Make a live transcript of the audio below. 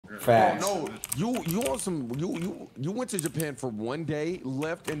Facts. No, you on some you went to Japan for 1 day,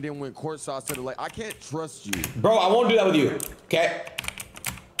 left, and then went courtside to the like. I can't trust you, bro. I won't do that with you. Okay.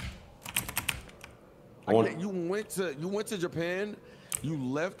 You went to Japan, you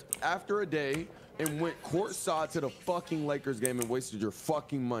left after a day and went courtside to the fucking Lakers game and wasted your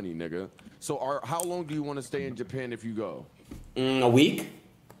fucking money, nigga. So how long do you want to stay in Japan if you go? A week.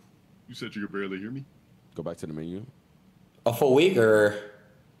 You said you could barely hear me. Go back to the menu. A full week or?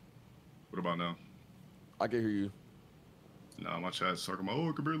 What about now? I can hear you. Nah, my chat's talking about, oh,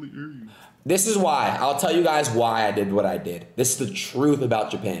 I could barely hear you. This is why. I'll tell you guys why I did what I did. This is the truth about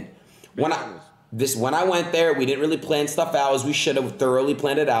Japan. When I went there, we didn't really plan stuff out as we should have thoroughly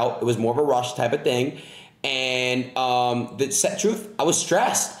planned it out. It was more of a rush type of thing. And the set truth, I was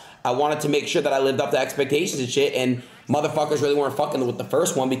stressed. I wanted to make sure that I lived up to expectations and shit. And motherfuckers really weren't fucking with the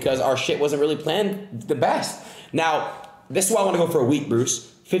first one because our shit wasn't really planned the best. Now, this is why I want to go for a week, Bruce.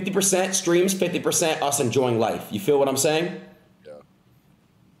 50% streams, 50% us enjoying life. You feel what I'm saying? Yeah.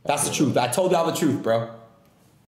 That's the truth. I told y'all the truth, bro.